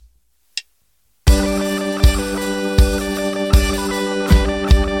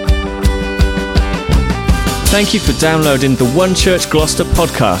Thank you for downloading the One Church Gloucester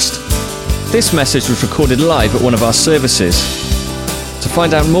podcast. This message was recorded live at one of our services. To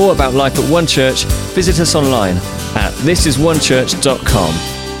find out more about life at One Church, visit us online at thisisonechurch.com.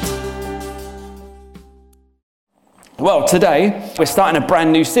 Well, today we're starting a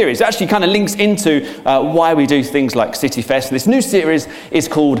brand new series. It actually kind of links into why we do things like City Fest. This new series is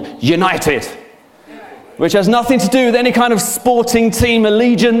called United, which has nothing to do with any kind of sporting team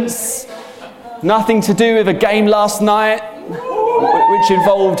allegiance, nothing to do with a game last night, which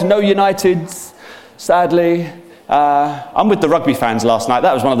involved no Uniteds, sadly. I'm with the rugby fans last night.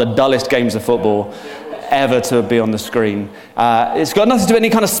 That was one of the dullest games of football ever to be on the screen. It's got nothing to do with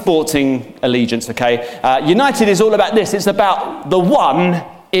any kind of sporting allegiance, okay? United is all about this. It's about the one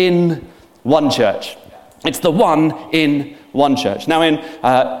in one church. It's the one in one church. Now,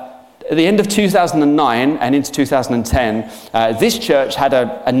 at the end of 2009 and into 2010, this church had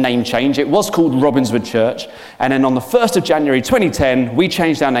a name change. It was called Robinswood Church. And then on the 1st of January 2010, we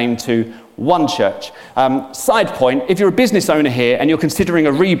changed our name to One Church. Side point, if you're a business owner here and you're considering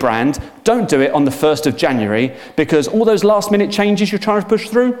a rebrand, don't do it on the 1st of January because all those last minute changes you're trying to push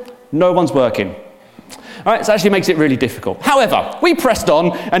through, no one's working. All right, so it actually makes it really difficult. However, we pressed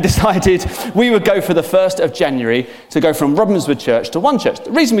on and decided we would go for the 1st of January to go from Robinswood Church to One Church. The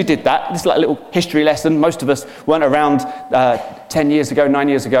reason we did that, this is like a little history lesson. Most of us weren't around 10 years ago, 9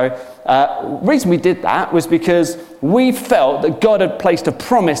 years ago. The reason we did that was because we felt that God had placed a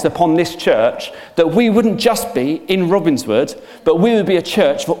promise upon this church that we wouldn't just be in Robinswood, but we would be a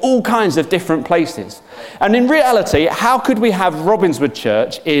church for all kinds of different places. And in reality, how could we have Robinswood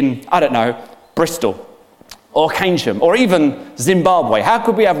Church in, I don't know, Bristol or Keynsham or even Zimbabwe? How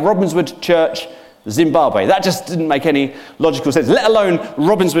could we have Robinswood Church Zimbabwe? That just didn't make any logical sense, let alone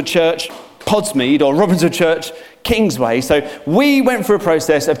Robinswood Church Podsmead or Robinswood Church Kingsway. So we went through a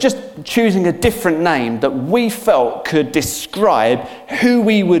process of just choosing a different name that we felt could describe who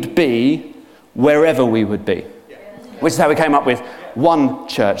we would be wherever we would be, which is how we came up with One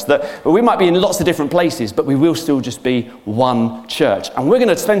Church. That we might be in lots of different places, but we will still just be one church. And we're going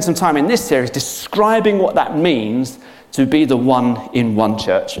to spend some time in this series describing what that means to be the one in one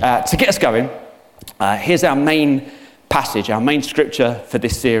church. To get us going, here's our main passage, our main scripture for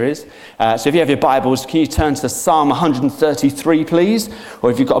this series. So if you have your Bibles, can you turn to Psalm 133, please? Or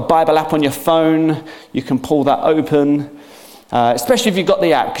if you've got a Bible app on your phone, you can pull that open. Especially if you've got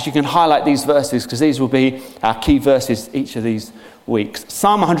the app, because you can highlight these verses, because these will be our key verses each of these weeks.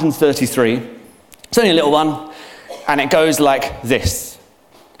 Psalm 133, it's only a little one, and it goes like this.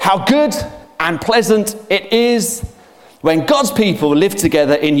 How good and pleasant it is when God's people live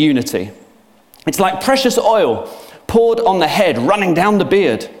together in unity. It's like precious oil poured on the head, running down the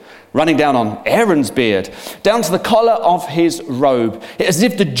beard, running down on Aaron's beard, down to the collar of his robe. It is as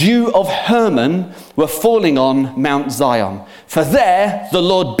if the dew of Hermon were falling on Mount Zion. For there the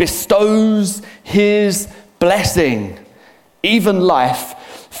Lord bestows his blessing, even life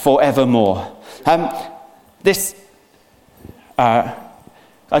forevermore. For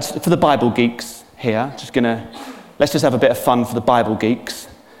the Bible geeks here, let's just have a bit of fun for the Bible geeks.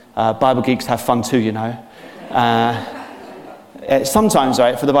 Bible geeks have fun too, you know. Sometimes,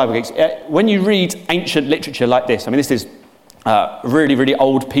 right, for the Bible geeks, when you read ancient literature like this, I mean, this is a really, really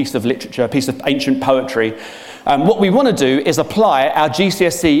old piece of literature, a piece of ancient poetry. What we want to do is apply our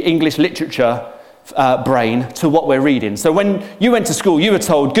GCSE English literature brain to what we're reading. So when you went to school, you were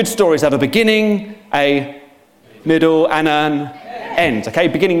told good stories have a beginning, a middle, and an end. Okay,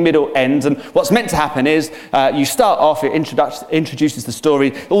 beginning, middle, end. And what's meant to happen is you start off, it introduces the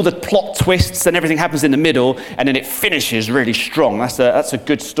story, all the plot twists and everything happens in the middle, and then it finishes really strong. That's a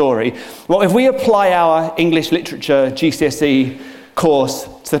good story. Well, if we apply our English literature GCSE course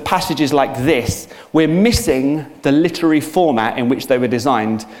to passages like this, we're missing the literary format in which they were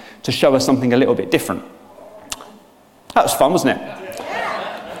designed to show us something a little bit different. That was fun, wasn't it?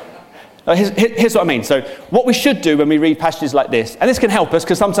 Here's what I mean. So what we should do when we read passages like this, and this can help us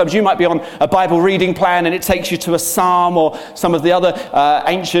because sometimes you might be on a Bible reading plan and it takes you to a psalm or some of the other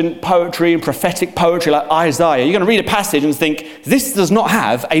ancient poetry and prophetic poetry like Isaiah. You're going to read a passage and think, this does not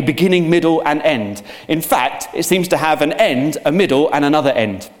have a beginning, middle, and end. In fact, it seems to have an end, a middle, and another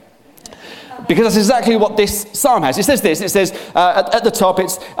end. Because that's exactly what this psalm has. It says this, it says at the top,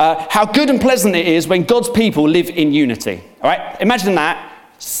 it's how good and pleasant it is when God's people live in unity. All right, imagine that.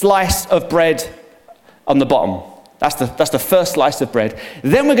 Slice of bread on the bottom. That's the first slice of bread.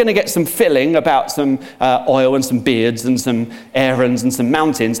 Then we're going to get some filling about some oil and some beards and some Aarons and some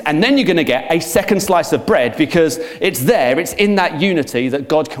mountains. And then you're going to get a second slice of bread because it's there. It's in that unity that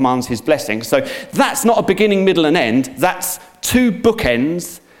God commands his blessing. So that's not a beginning, middle, and end. That's two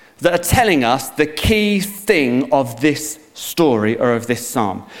bookends that are telling us the key thing of this story or of this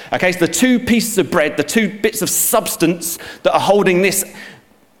psalm. Okay, so the two pieces of bread, the two bits of substance that are holding this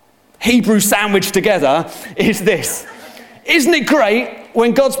Hebrew sandwich together is this. Isn't it great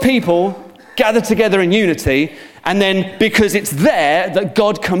when God's people gather together in unity, and then because it's there that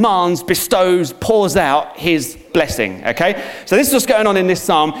God commands, bestows, pours out his blessing, okay? So this is what's going on in this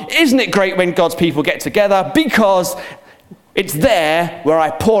psalm. Isn't it great when God's people get together? Because it's there where I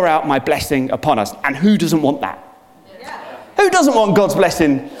pour out my blessing upon us. And who doesn't want that? Who doesn't want God's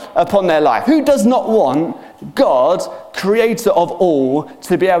blessing upon their life? Who does not want God, creator of all,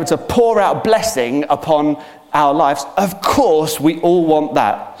 to be able to pour out blessing upon our lives? Of course, we all want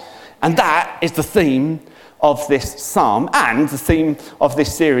that. And that is the theme of this psalm and the theme of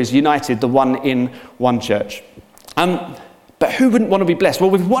this series, United, the one in one church. But who wouldn't want to be blessed?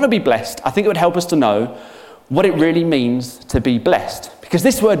 Well, if we want to be blessed, I think it would help us to know what it really means to be blessed. Because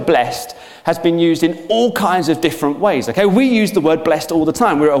this word blessed has been used in all kinds of different ways. Okay, we use the word blessed all the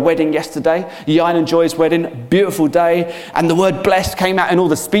time. We were at a wedding yesterday, Yain and Joy's wedding, beautiful day, and the word blessed came out in all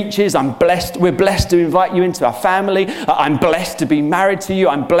the speeches. I'm blessed. We're blessed to invite you into our family. I'm blessed to be married to you.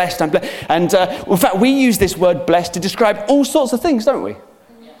 I'm blessed. And in fact, we use this word blessed to describe all sorts of things, don't we?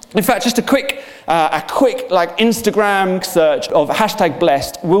 In fact, just a quick like Instagram search of hashtag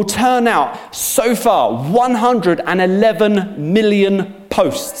blessed will turn out so far 111 million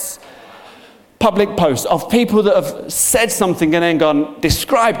posts, public posts of people that have said something and then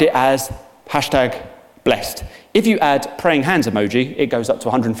described it as hashtag blessed. If you add praying hands emoji, it goes up to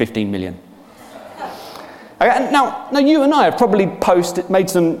 115 million. Okay, now you and I have probably made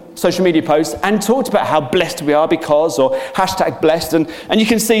some social media posts and talked about how blessed we are because, or hashtag blessed, and you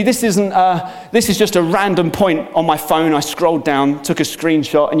can see this is just a random point on my phone. I scrolled down, took a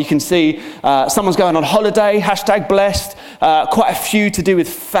screenshot, and you can see someone's going on holiday, hashtag blessed, quite a few to do with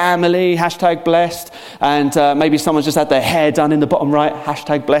family, hashtag blessed, and maybe someone's just had their hair done in the bottom right,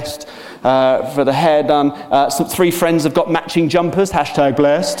 hashtag blessed, for the hair done. Some 3 friends have got matching jumpers, hashtag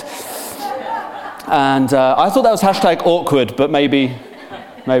blessed. And I thought that was hashtag awkward, but maybe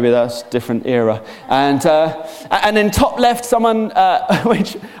that's a different era. And then top left, someone,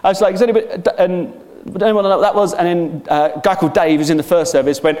 which I was like, is anybody, and anyone know what that was? And then a guy called Dave, who's in the first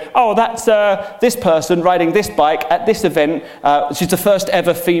service, went, oh, that's this person riding this bike at this event. She's the first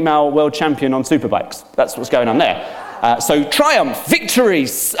ever female world champion on superbikes. That's what's going on there. So triumph,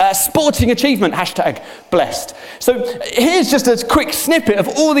 victories, sporting achievement, hashtag blessed. So here's just a quick snippet of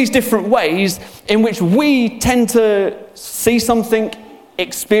all these different ways in which we tend to see something,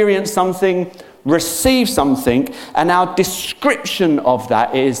 experience something, receive something, and our description of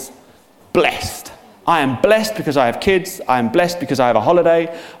that is blessed. I am blessed because I have kids. I am blessed because I have a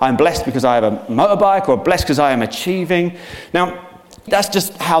holiday. I am blessed because I have a motorbike, or blessed because I am achieving. Now, that's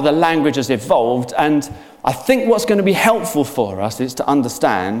just how the language has evolved, and I think what's going to be helpful for us is to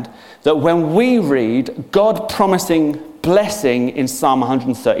understand that when we read God promising blessing in Psalm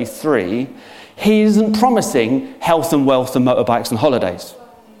 133, he isn't promising health and wealth and motorbikes and holidays.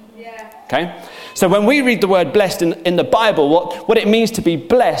 Okay? So when we read the word blessed in the Bible, what it means to be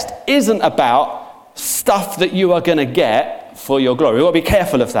blessed isn't about stuff that you are going to get for your glory. We've got to be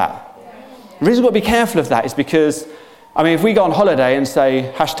careful of that. The reason we've got to be careful of that is because, if we go on holiday and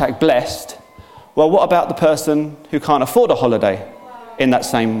say hashtag blessed, well, what about the person who can't afford a holiday in that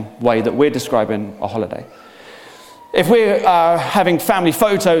same way that we're describing a holiday? If we're having family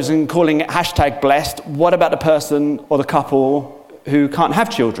photos and calling it hashtag blessed, what about the person or the couple who can't have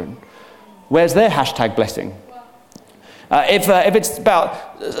children? Where's their hashtag blessing? If it's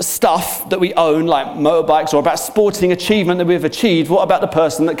about stuff that we own, like motorbikes, or about sporting achievement that we've achieved, what about the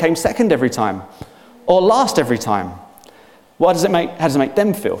person that came second every time? Or last every time? How does it make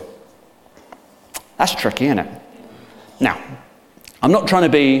them feel? That's tricky, isn't it? Now, I'm not trying to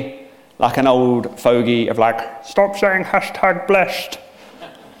be like an old fogey of like, stop saying hashtag blessed.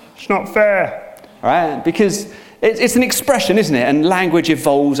 It's not fair. All right? Because it's an expression, isn't it? And language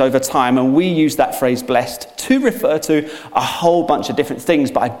evolves over time, and we use that phrase blessed to refer to a whole bunch of different things.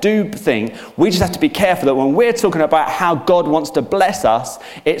 But I do think we just have to be careful that when we're talking about how God wants to bless us,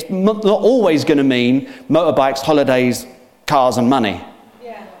 it's not always going to mean motorbikes, holidays, cars and money.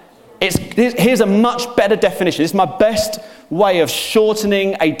 Here's a much better definition. This is my best way of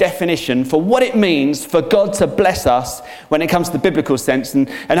shortening a definition for what it means for God to bless us when it comes to the biblical sense. And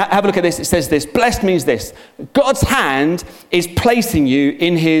have a look at this. It says this. Blessed means this. God's hand is placing you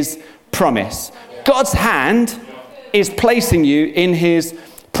in his promise. God's hand is placing you in his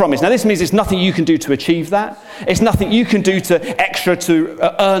promise. Now, this means it's nothing you can do to achieve that. It's nothing you can do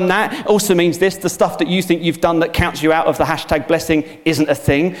to earn that. It also means this: the stuff that you think you've done that counts you out of the hashtag blessing isn't a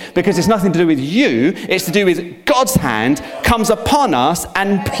thing, because it's nothing to do with you. It's to do with God's hand comes upon us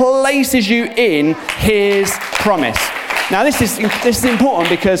and places you in his promise. Now, this is important,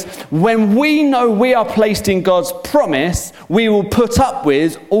 because when we know we are placed in God's promise, we will put up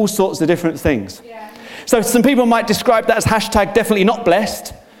with all sorts of different things. Yeah. So some people might describe that as hashtag definitely not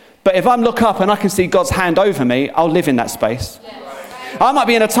blessed. But if I look up and I can see God's hand over me, I'll live in that space. Yes. I might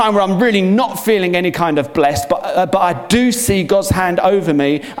be in a time where I'm really not feeling any kind of blessed, but I do see God's hand over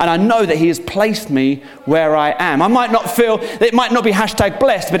me, and I know that he has placed me where I am. I might not feel, it might not be hashtag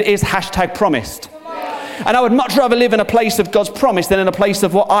blessed, but it is hashtag promised. And I would much rather live in a place of God's promise than in a place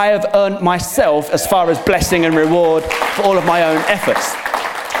of what I have earned myself as far as blessing and reward for all of my own efforts.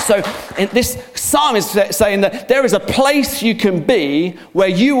 So this psalm is saying that there is a place you can be where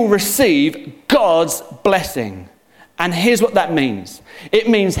you will receive God's blessing. And here's what that means. It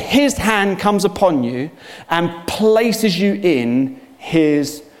means his hand comes upon you and places you in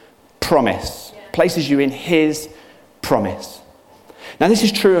his promise. Places you in his promise. Now, this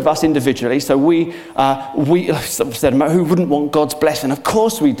is true of us individually. So we said, who wouldn't want God's blessing? Of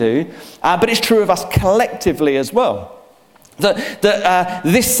course we do. But it's true of us collectively as well.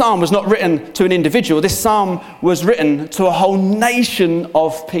 This psalm was not written to an individual. This psalm was written to a whole nation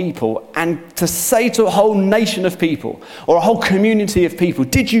of people. And to say to a whole nation of people, or a whole community of people,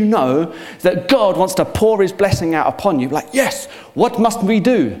 did you know that God wants to pour his blessing out upon you? Like, yes, what must we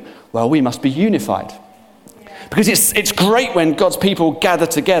do? Well, we must be unified. Because it's great when God's people gather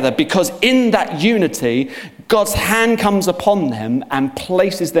together, because in that unity, God's hand comes upon them and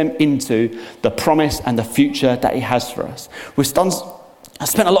places them into the promise and the future that he has for us. I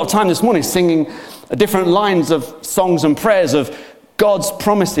spent a lot of time this morning singing different lines of songs and prayers of God's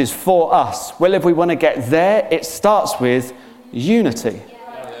promises for us. Well, if we want to get there, it starts with unity.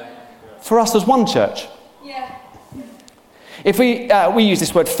 For us as one church. If we use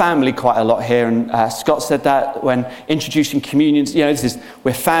this word family quite a lot here, and Scott said that when introducing communions,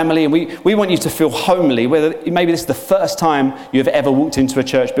 we're family, and we want you to feel homely. Whether maybe this is the first time you've ever walked into a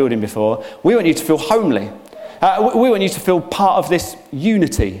church building before, we want you to feel homely. We want you to feel part of this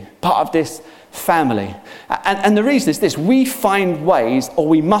unity, part of this family. And the reason is this: we find ways, or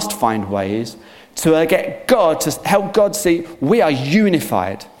we must find ways, to get God, to help God see we are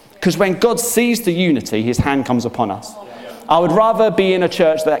unified. Because when God sees the unity, his hand comes upon us. I would rather be in a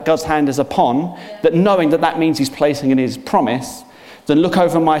church that God's hand is upon, that knowing that means he's placing in his promise, than look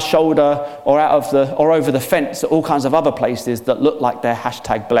over my shoulder or over the fence at all kinds of other places that look like they're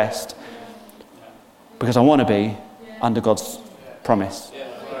hashtag blessed. Because I want to be under God's promise.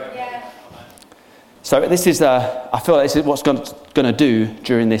 So this is, I feel like this is what's going to do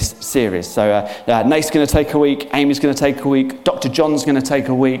during this series. So Nate's going to take a week, Amy's going to take a week, Dr. John's going to take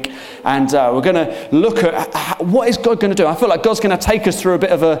a week, and we're going to look at what is God going to do. I feel like God's going to take us through a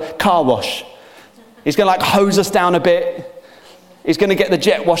bit of a car wash. He's going to hose us down a bit. He's going to get the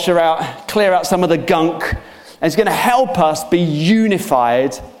jet washer out, clear out some of the gunk, and he's going to help us be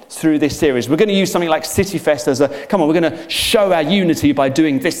unified through this series. We're going to use something like City Fest as we're going to show our unity by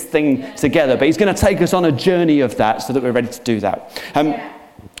doing this thing together. But he's going to take us on a journey of that so that we're ready to do that.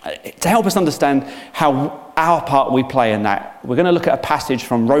 To help us understand how our part we play in that, we're going to look at a passage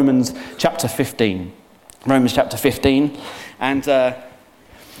from Romans chapter 15. Romans chapter 15. And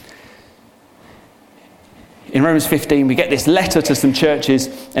in Romans 15, we get this letter to some churches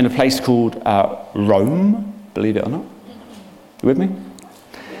in a place called Rome, believe it or not. You with me?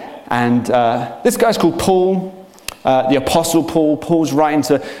 And this guy's called Paul, the Apostle Paul. Paul's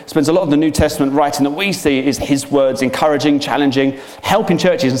spends a lot of the New Testament writing that we see is his words, encouraging, challenging, helping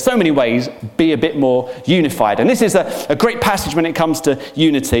churches in so many ways be a bit more unified. And this is a great passage when it comes to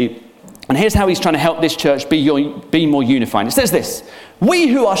unity. And here's how he's trying to help this church be more unified. It says this: we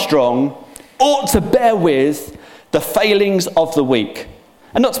who are strong ought to bear with the failings of the weak.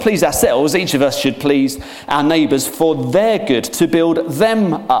 And not to please ourselves, each of us should please our neighbours for their good, to build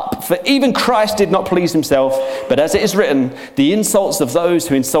them up. For even Christ did not please himself, but as it is written, the insults of those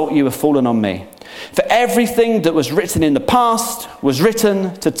who insult you have fallen on me. For everything that was written in the past was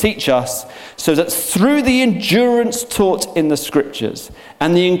written to teach us, so that through the endurance taught in the scriptures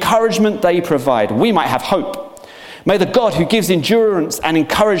and the encouragement they provide, we might have hope. May the God who gives endurance and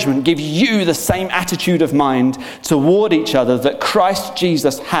encouragement give you the same attitude of mind toward each other that Christ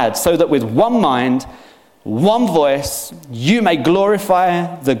Jesus had, so that with one mind, one voice, you may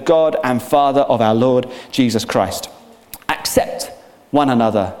glorify the God and Father of our Lord Jesus Christ. Accept one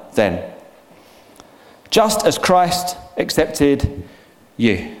another then, just as Christ accepted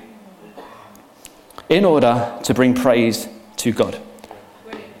you, in order to bring praise to God.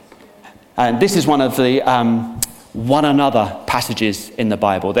 And this is one of the one another passages in the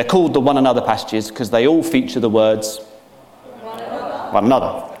Bible. They're called the one another passages because they all feature the words one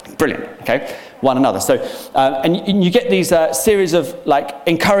another. Brilliant, okay? One another. So, and you get these series of like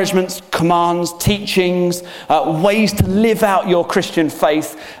encouragements, commands, teachings, ways to live out your Christian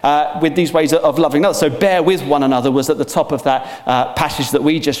faith with these ways of loving others. So bear with one another was at the top of that passage that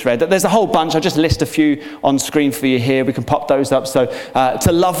we just read. There's a whole bunch. I'll just list a few on screen for you here. We can pop those up. So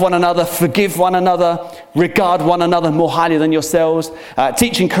to love one another, forgive one another, regard one another more highly than yourselves,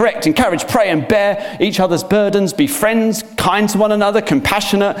 teach and correct, encourage, pray and bear each other's burdens, be friends, kind to one another,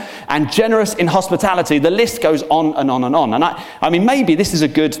 compassionate and generous in hospitality. The list goes on and on and on. And I mean, maybe this is a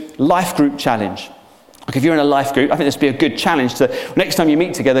good life group challenge. Like if you're in a life group, I think this would be a good challenge to, next time you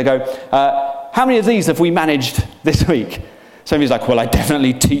meet together, go, how many of these have we managed this week? Somebody's like, well, I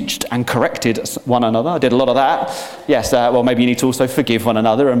definitely teached and corrected one another. I did a lot of that. Yes, well, maybe you need to also forgive one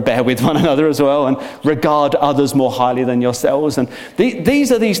another and bear with one another as well and regard others more highly than yourselves. And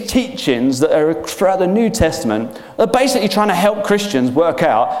these are these teachings that are throughout the New Testament that are basically trying to help Christians work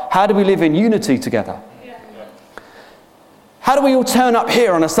out how do we live in unity together? How do we all turn up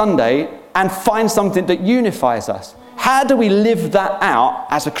here on a Sunday and find something that unifies us? How do we live that out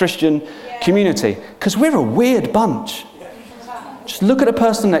as a Christian community? Because we're a weird bunch. Just look at a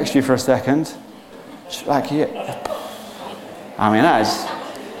person next to you for a second. Just like, yeah. I mean,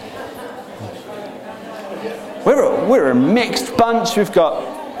 we're a mixed bunch. We've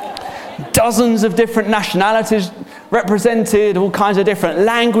got dozens of different nationalities represented, all kinds of different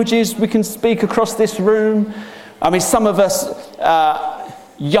languages we can speak across this room. I mean, some of us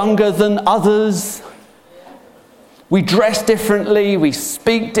younger than others. We dress differently, we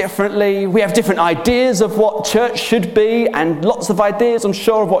speak differently, we have different ideas of what church should be and lots of ideas, I'm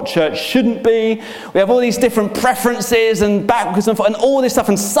sure, of what church shouldn't be. We have all these different preferences and backwards and forwards and all this stuff,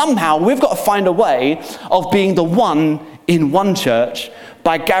 and somehow we've got to find a way of being the one in one church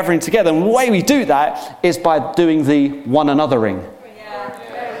by gathering together. And the way we do that is by doing the one anothering.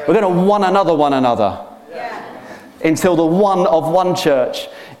 We're going to one another until the one of one church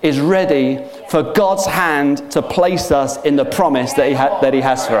is ready for God's hand to place us in the promise that He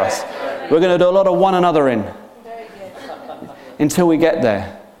has for us. We're going to do a lot of one another in until we get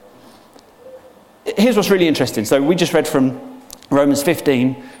there. Here's what's really interesting. So we just read from Romans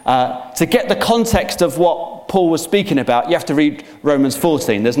 15. To get the context of what Paul was speaking about, you have to read Romans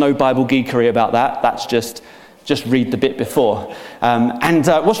 14. There's no Bible geekery about that. That's just read the bit before. And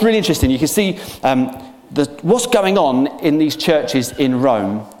what's really interesting, you can see what's going on in these churches in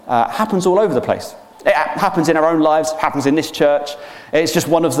Rome happens all over the place. It happens in our own lives, happens in this church. It's just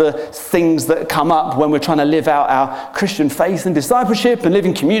one of the things that come up when we're trying to live out our Christian faith and discipleship and live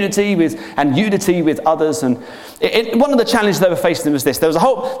in community and unity with others. And one of the challenges they were facing was this.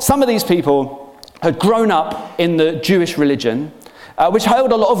 Some of these people had grown up in the Jewish religion, which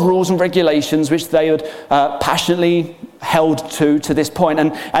held a lot of rules and regulations which they had passionately held to this point.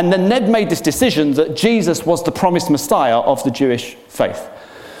 And then they'd made this decision that Jesus was the promised Messiah of the Jewish faith.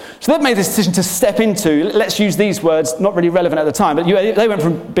 So they've made this decision to step into, let's use these words, not really relevant at the time, but they went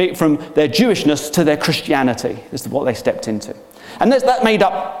from their Jewishness to their Christianity. This is what they stepped into. And that made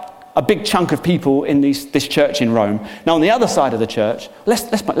up a big chunk of people in this church in Rome. Now on the other side of the church,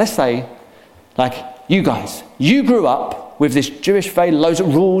 let's say, like, you guys, you grew up with this Jewish faith, loads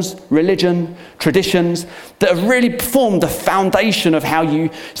of rules, religion, traditions that have really formed the foundation of how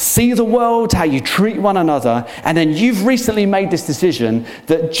you see the world, how you treat one another, and then you've recently made this decision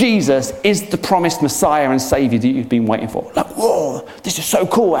that Jesus is the promised Messiah and Saviour that you've been waiting for. Like, whoa, this is so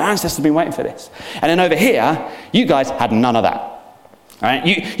cool, our ancestors have been waiting for this. And then over here, you guys had none of that.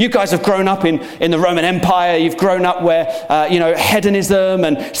 Right? You guys have grown up in the Roman Empire. You've grown up where hedonism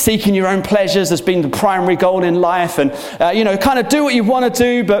and seeking your own pleasures has been the primary goal in life, and kind of do what you want to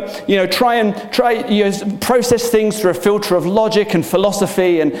do, but try process things through a filter of logic and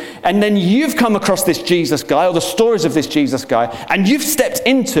philosophy, and then you've come across this Jesus guy or the stories of this Jesus guy, and you've stepped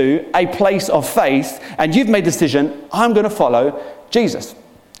into a place of faith, and you've made the decision, I'm going to follow Jesus.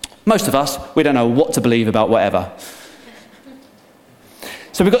 Most of us, we don't know what to believe about whatever.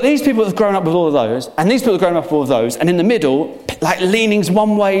 So we've got these people that have grown up with all of those, and these people that have grown up with all of those, and in the middle, like leanings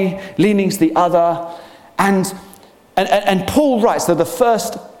one way, leanings the other. And Paul writes, so the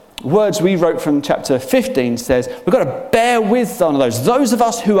first words we wrote from chapter 15 says, we've got to bear with one of those. Those of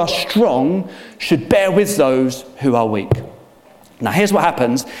us who are strong should bear with those who are weak. Now here's what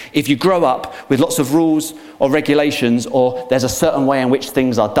happens if you grow up with lots of rules or regulations, or there's a certain way in which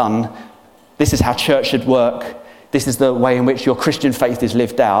things are done. This is how church should work. this is the way in which your Christian faith is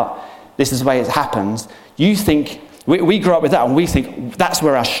lived out, this is the way it happens, you think, we grew up with that and we think that's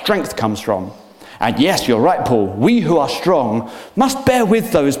where our strength comes from. And yes, you're right, Paul, we who are strong must bear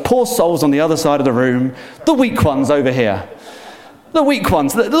with those poor souls on the other side of the room, the weak ones over here. The weak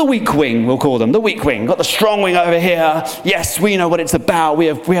ones, the weak wing, we'll call them, the weak wing. Got the strong wing over here. Yes, we know what it's about. We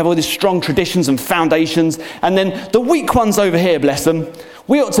have all these strong traditions and foundations. And then the weak ones over here, bless them,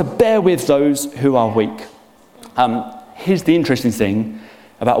 we ought to bear with those who are weak. Here's the interesting thing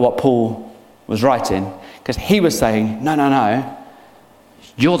about what Paul was writing, because he was saying, no,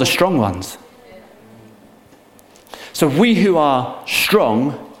 you're the strong ones. So we who are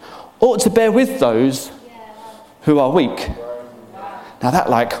strong ought to bear with those who are weak. Now that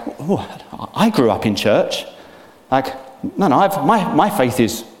I grew up in church. No, my faith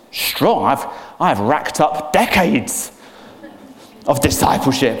is strong. I've racked up decades of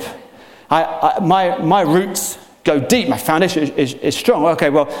discipleship. My roots go deep. My foundation is strong. Okay,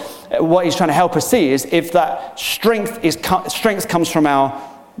 well, what he's trying to help us see is if that strength comes from our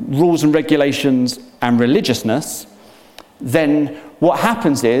rules and regulations and religiousness, then what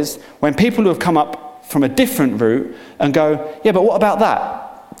happens is when people who have come up from a different route and go, yeah, but what about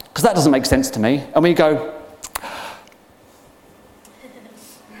that? Because that doesn't make sense to me. And we go,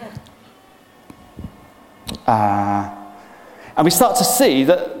 and we start to see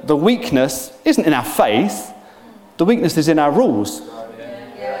that the weakness isn't in our faith, the weakness is in our rules.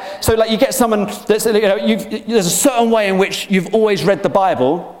 So like you get someone that's, there's a certain way in which you've always read the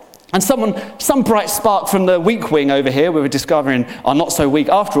Bible, and some bright spark from the weak wing over here, where we're discovering are not so weak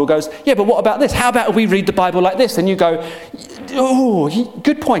after all, goes, yeah, but what about this? How about we read the Bible like this? And you go, oh,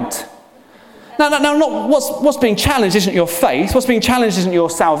 good point. No, what's being challenged isn't your faith. What's being challenged isn't your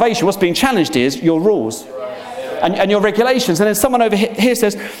salvation. What's being challenged is your rules and your regulations. And then someone over here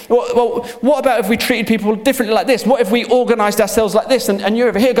says, well, what about if we treated people differently like this? What if we organised ourselves like this? And you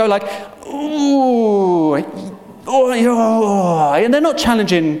over here go like, ooh, and they're not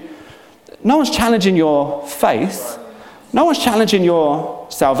challenging. No one's challenging your faith. No one's challenging your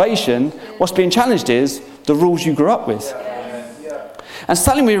salvation. What's being challenged is the rules you grew up with. And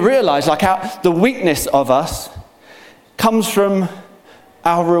suddenly we realise the weakness of us comes from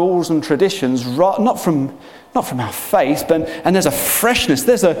our rules and traditions, not from our faith, and there's a freshness,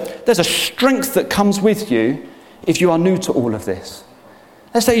 there's a strength that comes with you if you are new to all of this.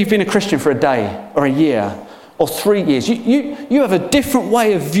 Let's say you've been a Christian for a day or a year or 3 years. You have a different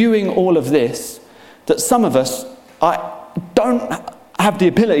way of viewing all of this that some of us don't have the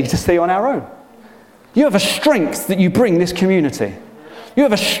ability to see on our own. You have a strength that you bring this community. You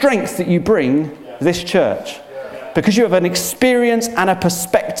have a strength that you bring this church. Because you have an experience and a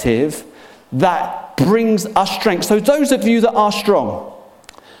perspective that brings us strength. So those of you that are strong,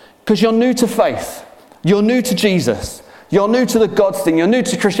 because you're new to faith, you're new to Jesus, you're new to the God thing, you're new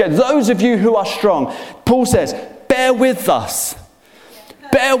to Christianity, those of you who are strong, Paul says, bear with us.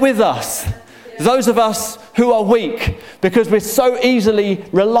 Bear with us. Those of us who are weak, because we're so easily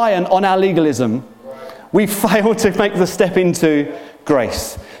reliant on our legalism, we fail to make the step into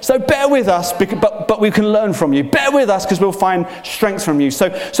grace. So bear with us, but we can learn from you. Bear with us because we'll find strength from you.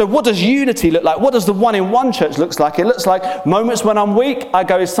 So what does unity look like? What does the one-in-one church look like? It looks like moments when I'm weak, I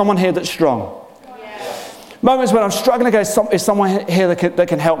go, is someone here that's strong? Moments when I'm struggling, I go, is someone here that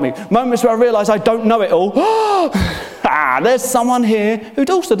can help me? Moments where I realise I don't know it all. There's someone here who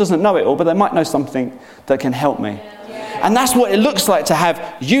also doesn't know it all, but they might know something that can help me. And that's what it looks like to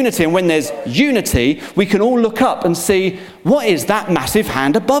have unity. And when there's unity, we can all look up and see, what is that massive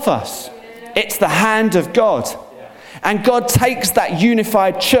hand above us? It's the hand of God. And God takes that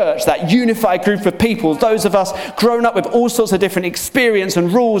unified church, that unified group of people, those of us grown up with all sorts of different experience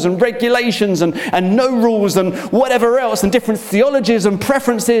and rules and regulations and no rules and whatever else, and different theologies and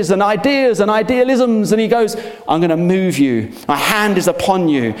preferences and ideas and idealisms. And he goes, I'm going to move you. My hand is upon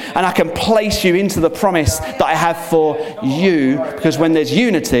you, and I can place you into the promise that I have for you. Because when there's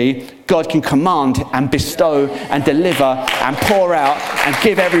unity, God can command and bestow and deliver and pour out and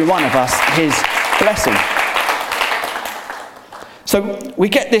give every one of us his blessing. So we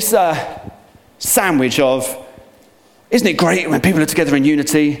get this sandwich of, isn't it great when people are together in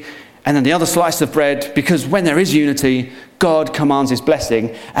unity? And then the other slice of bread, because when there is unity, God commands his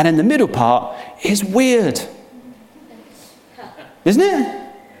blessing. And then the middle part is weird. Isn't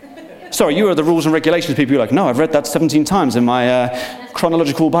it? Sorry, you are the rules and regulations people. You're like, no, I've read that 17 times in my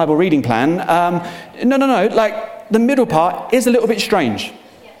chronological Bible reading plan. No. Like, the middle part is a little bit strange.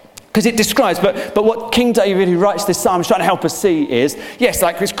 Because it describes, but what King David, who writes this psalm, is trying to help us see is, yes,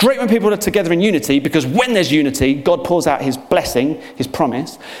 like it's great when people are together in unity, because when there's unity, God pours out his blessing, his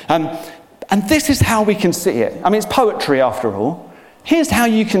promise. And And this is how we can see it. I mean, it's poetry after all. Here's how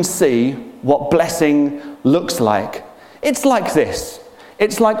you can see what blessing looks like. It's like this.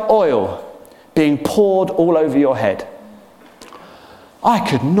 It's like oil being poured all over your head. I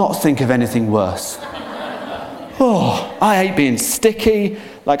could not think of anything worse. Oh, I hate being sticky.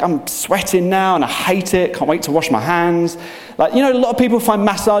 Like, I'm sweating now and I hate it. Can't wait to wash my hands. Like, a lot of people find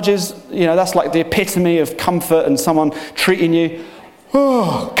massages, that's like the epitome of comfort and someone treating you.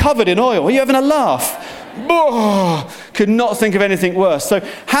 Oh, covered in oil. Are you having a laugh? Oh, could not think of anything worse. So,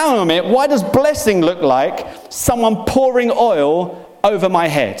 hang on a minute. Why does blessing look like someone pouring oil over my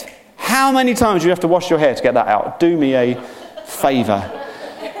head? How many times do you have to wash your hair to get that out? Do me a favour.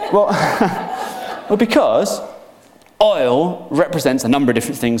 Well, because oil represents a number of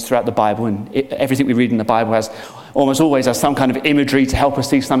different things throughout the Bible, and everything we read in the Bible almost always has some kind of imagery to help us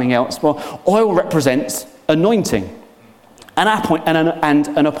see something else. Well, oil represents anointing and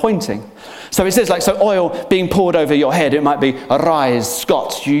an appointing. So it says, so oil being poured over your head, it might be, arise,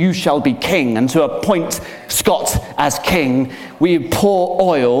 Scott, you shall be king. And to appoint Scott as king, we pour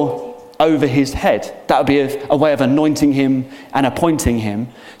oil over his head. That would be a way of anointing him and appointing him.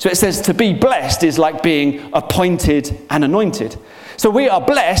 So it says to be blessed is like being appointed and anointed. So we are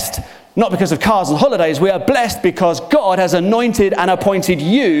blessed not because of cars and holidays. We are blessed because God has anointed and appointed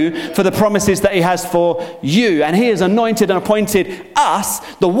you for the promises that he has for you. And he has anointed and appointed us,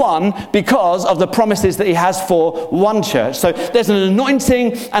 the one, because of the promises that he has for One Church. So there's an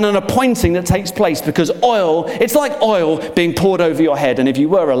anointing and an appointing that takes place because oil, it's like oil being poured over your head. And if you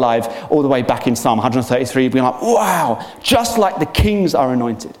were alive all the way back in Psalm 133, you'd be like, wow, just like the kings are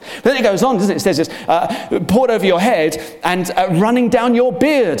anointed. But then it goes on, doesn't it? It says this, poured over your head and running down your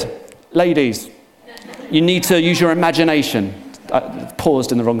beard. Ladies, you need to use your imagination. I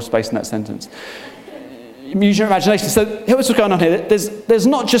paused in the wrong space in that sentence. Use your imagination. So here's what's going on here. There's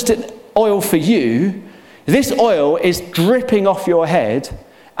not just an oil for you. This oil is dripping off your head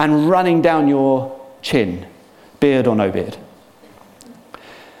and running down your chin, beard or no beard.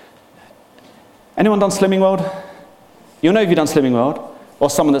 Anyone done Slimming World? You'll know if you've done Slimming World, or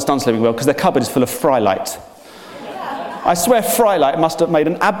someone that's done Slimming World, because their cupboard is full of Frylight. I swear Frylight must have made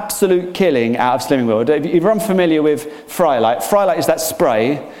an absolute killing out of Slimming World. If you're unfamiliar with Frylight is that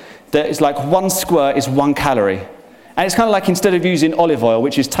spray that is like one squirt is 1 calorie. And it's kind of like instead of using olive oil,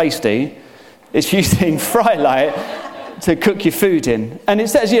 which is tasty, it's using Frylight to cook your food in. And it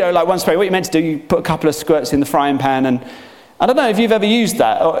says, like one spray, what you're meant to do, you put a couple of squirts in the frying pan. And I don't know if you've ever used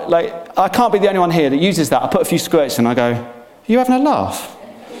that. I can't be the only one here that uses that. I put a few squirts in and I go, are you having a laugh?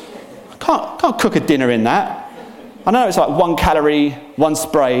 I can't cook a dinner in that. I know it's like 1 calorie, 1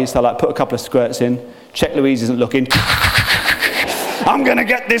 spray, so put a couple of squirts in. Check Louise isn't looking. I'm going to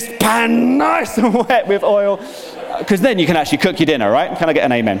get this pan nice and wet with oil. Because then you can actually cook your dinner, right? Can I get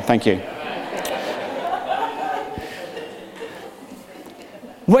an amen? Thank you.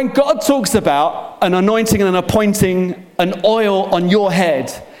 When God talks about an anointing and an appointing, an oil on your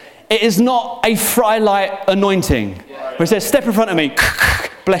head, it is not a Frylight anointing. Where it says, step in front of me,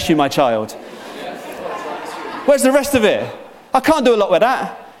 bless you, my child. Where's the rest of it? I can't do a lot with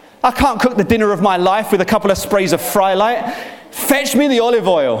that. I can't cook the dinner of my life with a couple of sprays of Frylight. Fetch me the olive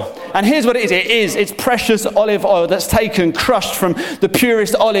oil. And here's what it is. It's precious olive oil that's taken, crushed from the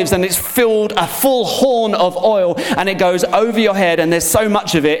purest olives, and it's filled a full horn of oil, and it goes over your head, and there's so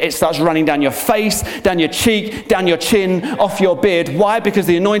much of it, it starts running down your face, down your cheek, down your chin, off your beard. Why? Because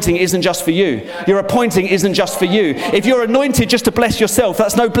the anointing isn't just for you. Your appointing isn't just for you. If you're anointed just to bless yourself,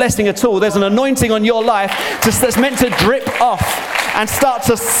 that's no blessing at all. There's an anointing on your life that's meant to drip off and start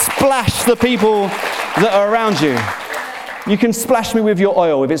to splash the people that are around you. You can splash me with your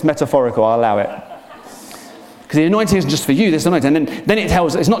oil if it's metaphorical, I'll allow it. Because the anointing isn't just for you, this anointing. And then it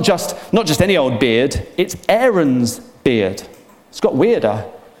tells, it's not just any old beard, it's Aaron's beard. It's got weirder.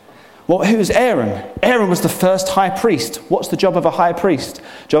 Well, who's Aaron? Aaron was the first high priest. What's the job of a high priest?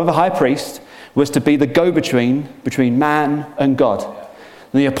 The job of a high priest was to be the go-between between man and God.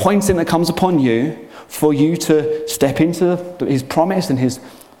 And the appointing that comes upon you for you to step into his promise and his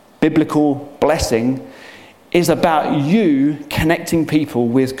biblical blessing is about you connecting people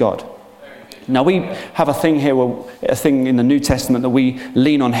with God. Now we have a thing here, a thing in the New Testament that we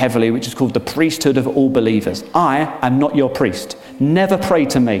lean on heavily, which is called the priesthood of all believers. I am not your priest. Never pray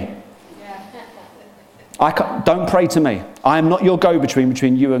to me. Don't pray to me. I am not your go-between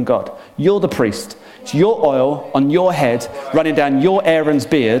between you and God. You're the priest. It's your oil on your head running down your Aaron's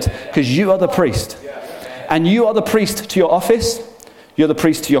beard because you are the priest. And you are the priest to your office. You're the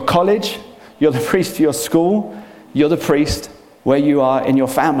priest to your college. You're the priest to your school. You're the priest where you are in your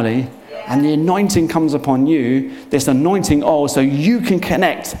family. And the anointing comes upon you, this anointing oil, so you can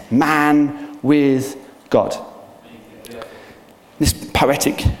connect man with God. This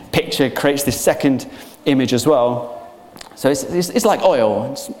poetic picture creates this second image as well. So it's like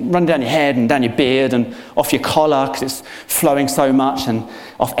oil. It's running down your head and down your beard and off your collar because it's flowing so much, and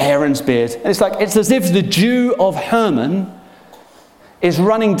off Aaron's beard. And it's as if the dew of Hermon is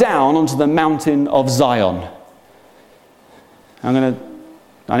running down onto the mountain of Zion.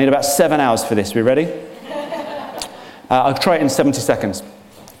 I need about 7 hours for this. Are we ready? I'll try it in 70 seconds.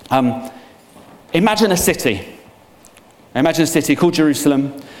 Imagine a city. Imagine a city called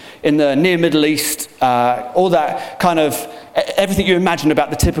Jerusalem in the near Middle East, all that kind of, everything you imagine about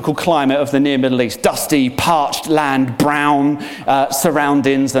the typical climate of the near Middle East. Dusty, parched land, brown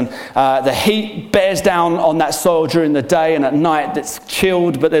surroundings, and the heat bears down on that soil during the day, and at night it's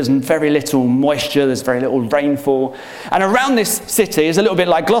chilled, but there's very little moisture, there's very little rainfall. And around this city is a little bit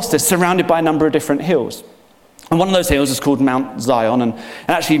like Gloucester, surrounded by a number of different hills. And one of those hills is called Mount Zion, and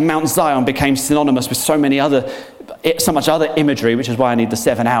actually Mount Zion became synonymous with so much other imagery, which is why I need the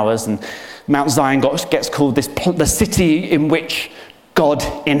 7 hours. And Mount Zion gets called the city in which God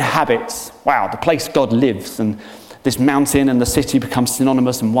inhabits. Wow, the place God lives. And this mountain and the city become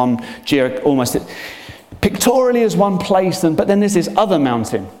synonymous in one almost pictorially as one place. But then there's this other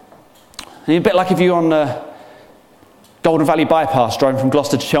mountain. And a bit like if you're on the Golden Valley Bypass driving from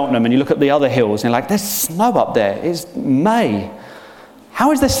Gloucester to Cheltenham and you look at the other hills and you're like, there's snow up there. It's May.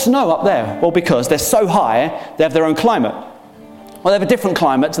 How is there snow up there? Well, because they're so high, they have their own climate. Well, they have a different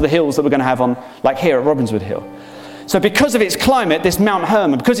climate to the hills that we're going to have on, like here at Robinswood Hill. So because of its climate, this Mount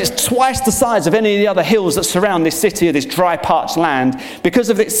Hermon, because it's twice the size of any of the other hills that surround this city or this dry, parched land, because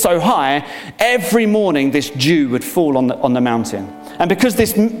of it's so high, every morning this dew would fall on the mountain. And because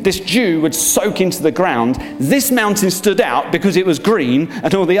this dew would soak into the ground, this mountain stood out because it was green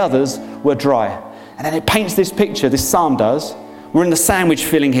and all the others were dry. And then it paints this picture, this psalm does. We're in the sandwich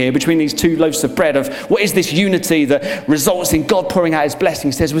filling here between these two loaves of bread of what is this unity that results in God pouring out his blessing.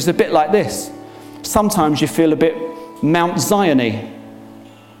 He says, it was a bit like this. Sometimes you feel a bit Mount Zion-y.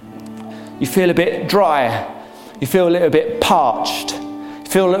 You feel a bit dry. You feel a little bit parched. You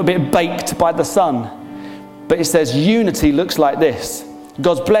feel a little bit baked by the sun. But it says unity looks like this.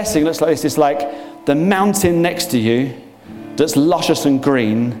 God's blessing looks like this. It's like the mountain next to you that's luscious and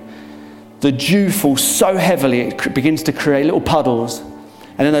green. The dew falls so heavily it begins to create little puddles.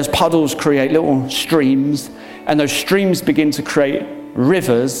 And then those puddles create little streams. And those streams begin to create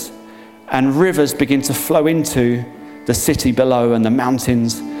rivers. And rivers begin to flow into the city below and the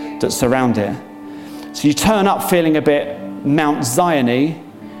mountains that surround it. So you turn up feeling a bit Mount Zion-y,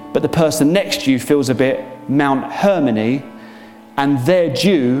 but the person next to you feels a bit Mount Hermon-y, and their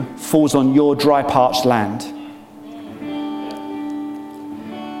dew falls on your dry, parched land.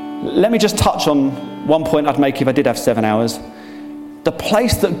 Let me just touch on one point I'd make if I did have 7 hours. The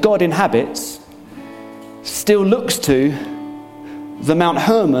place that God inhabits still looks to the Mount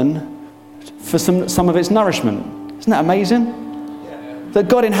Hermon for some of its nourishment. Isn't that amazing? That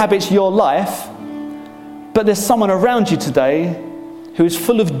God inhabits your life, but there's someone around you today who is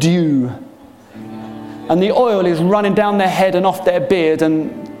full of dew. And the oil is running down their head and off their beard,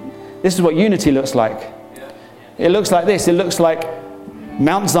 and this is what unity looks like. It looks like this. It looks like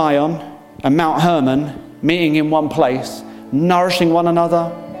Mount Zion and Mount Hermon meeting in one place, nourishing one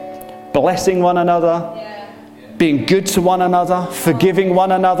another, blessing one another, being good to one another, forgiving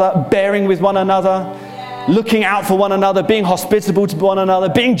one another, bearing with one another, looking out for one another, being hospitable to one another,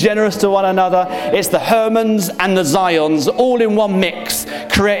 being generous to one another. It's the Hermons and the Zions all in one mix,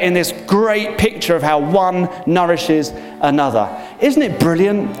 creating this great picture of how one nourishes another. Isn't it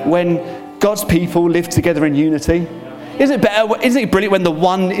brilliant when God's people live together in unity? Isn't it brilliant when the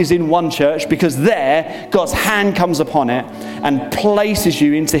one is in one church, because there God's hand comes upon it and places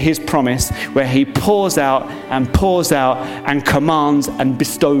you into his promise where he pours out and commands and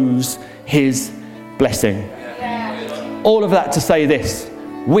bestows his blessing. All of that to say this: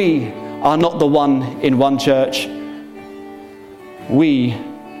 we are not the one in one church. We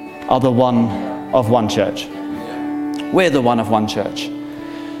are the one of one church. We're the one of one church.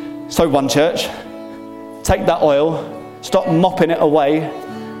 So one church, take that oil, stop mopping it away,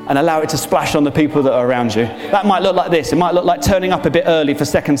 and allow it to splash on the people that are around you. That might look like this. It might look like turning up a bit early for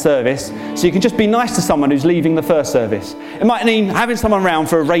second service, so you can just be nice to someone who's leaving the first service. It might mean having someone around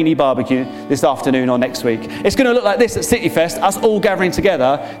for a rainy barbecue this afternoon or next week. It's going to look like this at City Fest, us all gathering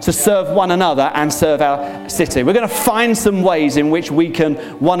together to serve one another and serve our city. We're going to find some ways in which we can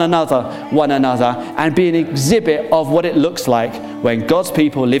one another, and be an exhibit of what it looks like when God's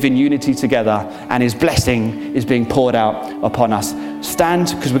people live in unity together and his blessing is being poured out upon us. Stand,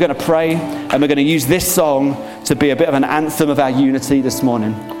 because we're going to pray, and we're going to use this song to be a bit of an anthem of our unity this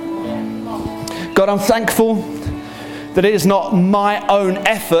morning. God, I'm thankful that it is not my own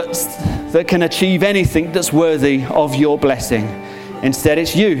efforts that can achieve anything that's worthy of your blessing. Instead,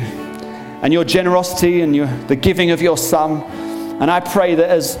 it's you and your generosity and the giving of your Son. And I pray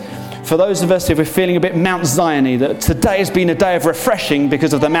that for those of us, if we're feeling a bit Mount Zion-y, that today has been a day of refreshing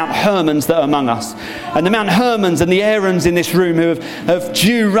because of the Mount Hermons that are among us. And the Mount Hermons and the Aarons in this room who have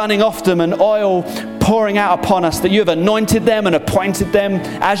dew running off them and oil pouring out upon us, that you have anointed them and appointed them,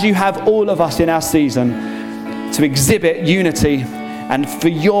 as you have all of us in our season, to exhibit unity and for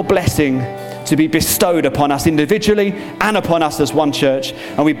your blessing to be bestowed upon us individually and upon us as one church.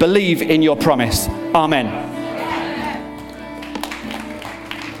 And we believe in your promise. Amen.